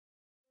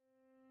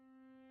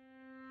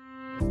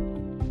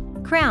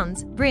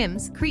Crowns,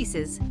 brims,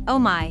 creases, oh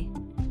my.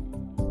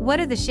 What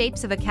are the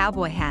shapes of a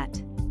cowboy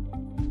hat?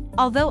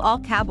 Although all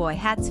cowboy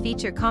hats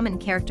feature common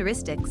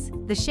characteristics,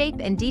 the shape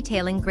and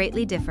detailing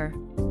greatly differ.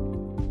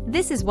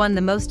 This is one of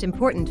the most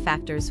important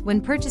factors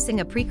when purchasing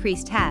a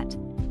pre-creased hat,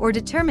 or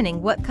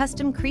determining what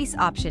custom crease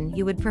option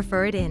you would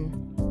prefer it in.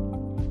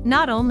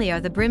 Not only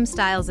are the brim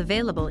styles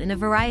available in a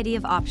variety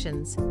of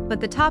options, but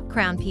the top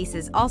crown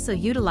pieces also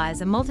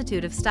utilize a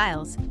multitude of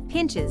styles,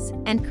 pinches,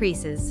 and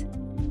creases.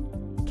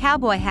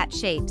 Cowboy hat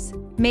shapes,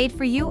 made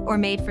for you or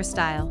made for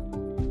style.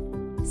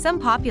 Some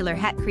popular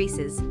hat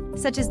creases,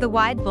 such as the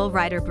wide bull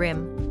rider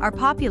brim, are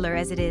popular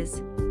as it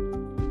is.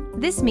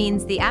 This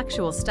means the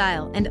actual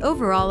style and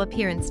overall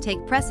appearance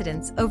take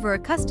precedence over a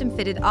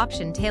custom-fitted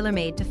option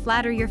tailor-made to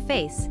flatter your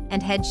face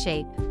and head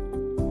shape.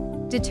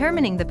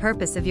 Determining the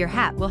purpose of your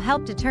hat will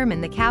help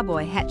determine the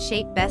cowboy hat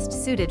shape best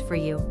suited for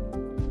you.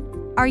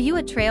 Are you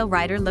a trail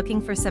rider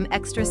looking for some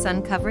extra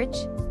sun coverage?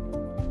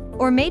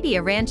 Or maybe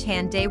a ranch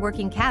hand day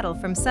working cattle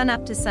from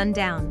sunup to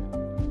sundown?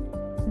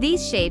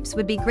 These shapes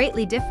would be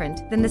greatly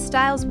different than the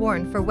styles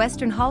worn for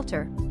Western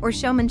halter or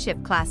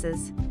showmanship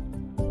classes.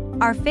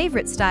 Our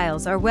favorite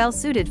styles are well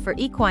suited for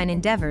equine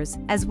endeavors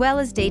as well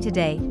as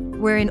day-to-day,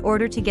 where in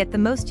order to get the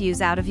most use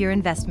out of your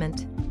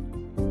investment.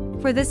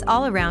 For this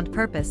all-around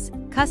purpose,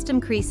 custom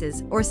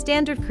creases or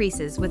standard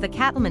creases with a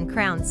cattleman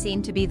crown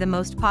seem to be the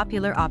most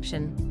popular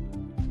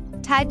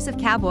option. Types of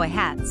cowboy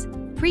hats: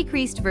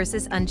 pre-creased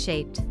versus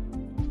unshaped.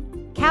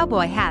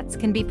 Cowboy hats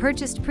can be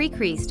purchased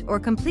pre-creased or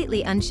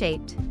completely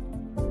unshaped.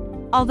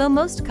 Although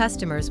most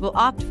customers will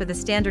opt for the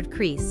standard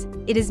crease,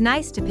 it is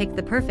nice to pick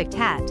the perfect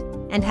hat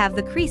and have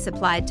the crease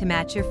applied to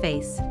match your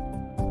face.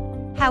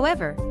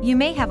 However, you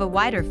may have a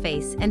wider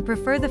face and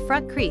prefer the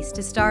front crease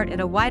to start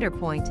at a wider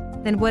point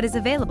than what is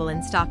available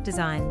in stock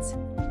designs.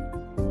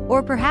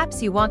 Or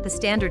perhaps you want the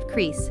standard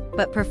crease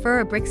but prefer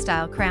a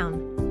brick-style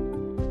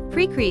crown.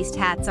 Pre-creased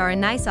hats are a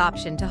nice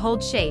option to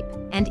hold shape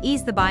and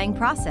ease the buying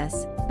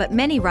process, but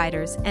many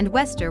riders and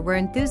western wear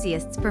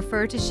enthusiasts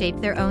prefer to shape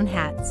their own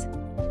hats.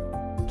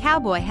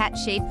 Cowboy hat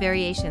shape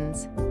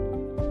variations.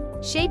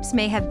 Shapes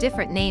may have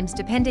different names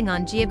depending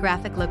on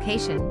geographic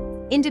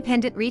location,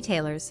 independent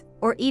retailers,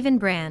 or even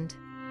brand.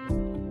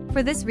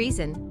 For this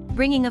reason,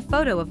 bringing a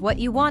photo of what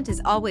you want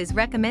is always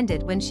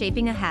recommended when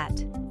shaping a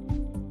hat.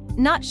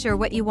 Not sure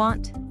what you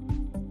want?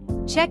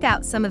 Check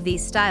out some of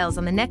these styles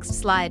on the next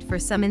slide for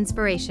some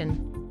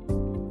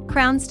inspiration.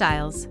 Crown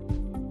styles.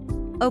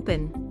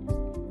 Open.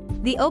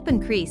 The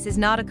open crease is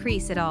not a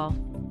crease at all.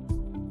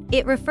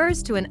 It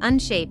refers to an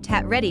unshaped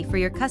hat ready for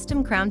your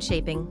custom crown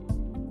shaping.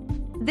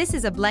 This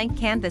is a blank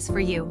canvas for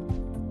you.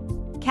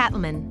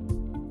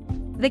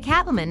 Cattleman. The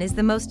cattleman is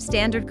the most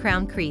standard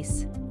crown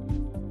crease.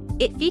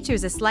 It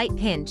features a slight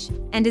pinch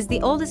and is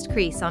the oldest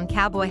crease on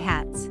cowboy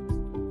hats.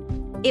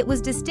 It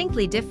was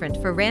distinctly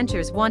different for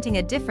ranchers wanting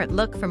a different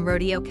look from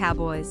rodeo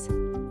cowboys.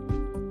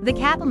 The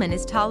cattleman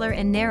is taller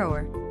and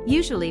narrower,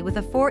 usually with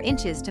a 4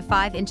 inches to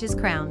 5 inches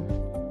crown.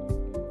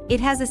 It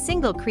has a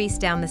single crease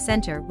down the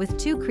center with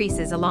 2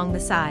 creases along the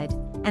side,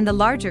 and the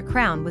larger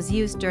crown was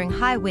used during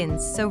high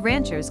winds so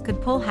ranchers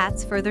could pull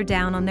hats further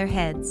down on their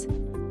heads.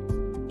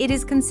 It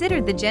is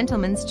considered the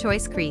gentleman's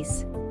choice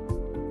crease.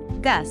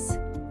 Gus.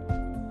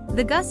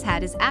 The Gus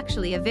hat is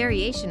actually a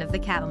variation of the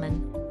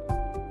cattleman.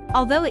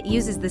 Although it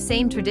uses the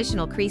same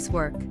traditional crease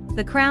work,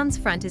 the crown's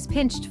front is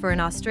pinched for an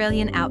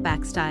Australian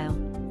outback style.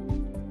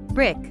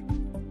 Brick.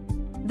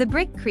 The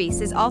brick crease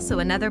is also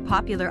another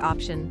popular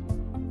option.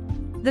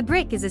 The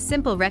brick is a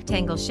simple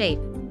rectangle shape,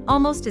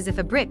 almost as if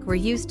a brick were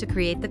used to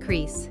create the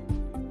crease.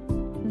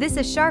 This is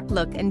a sharp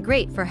look and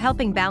great for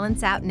helping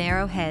balance out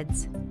narrow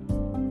heads.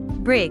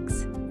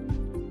 Briggs.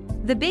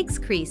 The Biggs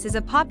crease is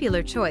a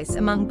popular choice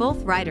among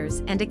both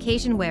riders and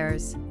occasion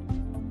wearers.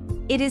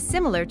 It is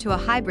similar to a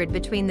hybrid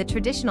between the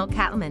traditional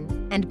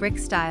cattleman and brick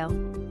style.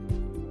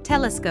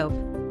 Telescope.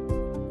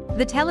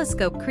 The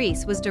telescope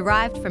crease was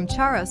derived from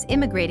charros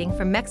immigrating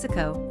from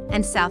Mexico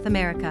and South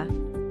America.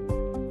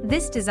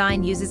 This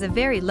design uses a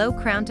very low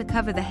crown to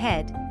cover the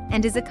head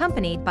and is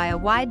accompanied by a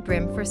wide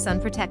brim for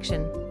sun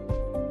protection.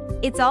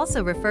 It's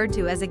also referred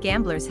to as a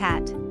gambler's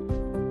hat.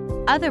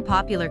 Other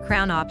popular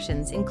crown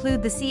options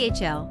include the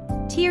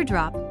CHL,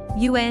 teardrop,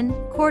 UN,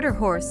 quarter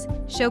horse,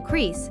 show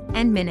crease,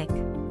 and minic.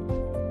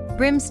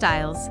 Brim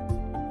styles.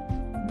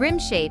 Brim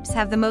shapes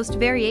have the most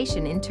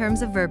variation in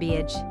terms of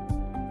verbiage.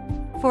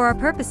 For our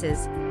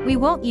purposes, we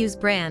won't use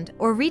brand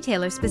or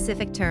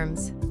retailer-specific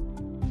terms.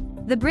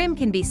 The brim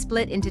can be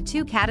split into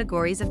 2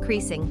 categories of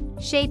creasing,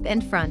 shape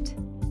and front.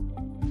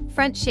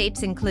 Front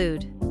shapes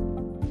include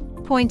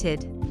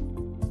pointed,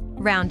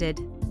 rounded,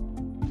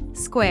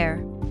 square,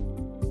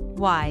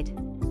 wide,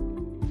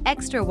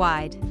 extra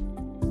wide.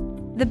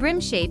 The brim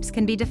shapes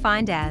can be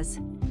defined as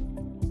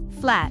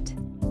flat,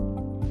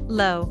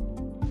 low,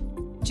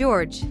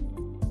 George,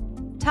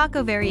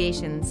 taco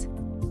variations,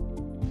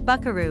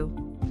 buckaroo,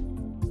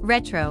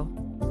 retro,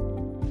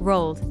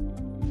 rolled,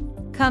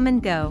 come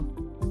and go,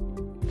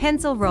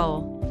 pencil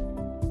roll.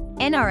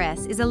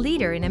 NRS is a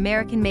leader in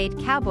American-made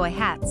cowboy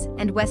hats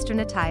and Western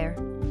attire.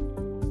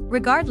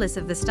 Regardless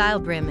of the style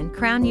brim and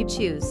crown you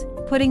choose,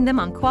 putting them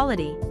on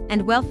quality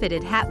and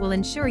well-fitted hat will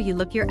ensure you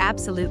look your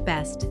absolute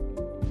best.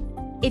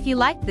 If you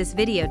liked this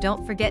video,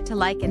 don't forget to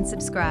like and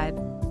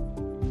subscribe.